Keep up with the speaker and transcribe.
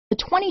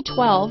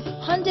2012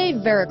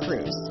 Hyundai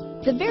Veracruz.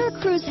 The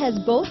Veracruz has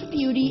both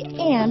beauty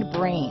and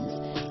brains.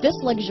 This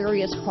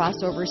luxurious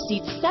crossover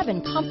seats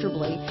 7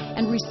 comfortably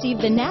and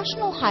received the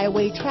National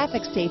Highway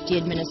Traffic Safety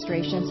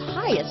Administration's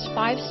highest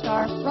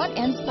 5-star front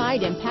and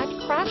side impact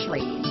crash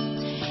rating.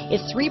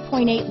 Its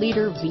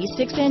 3.8-liter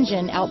V6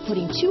 engine,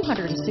 outputting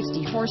 260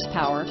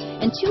 horsepower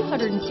and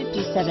 257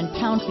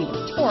 pound-feet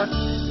of torque,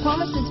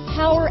 promises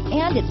power,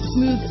 and its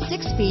smooth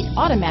 6-speed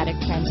automatic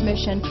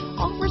transmission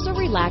offers a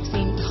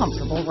relaxing,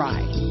 comfortable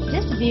ride.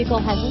 This vehicle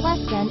has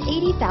less than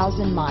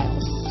 80,000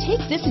 miles.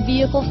 Take this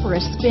vehicle for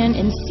a spin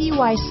and see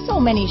why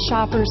so many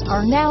shoppers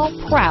are now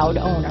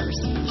proud owners.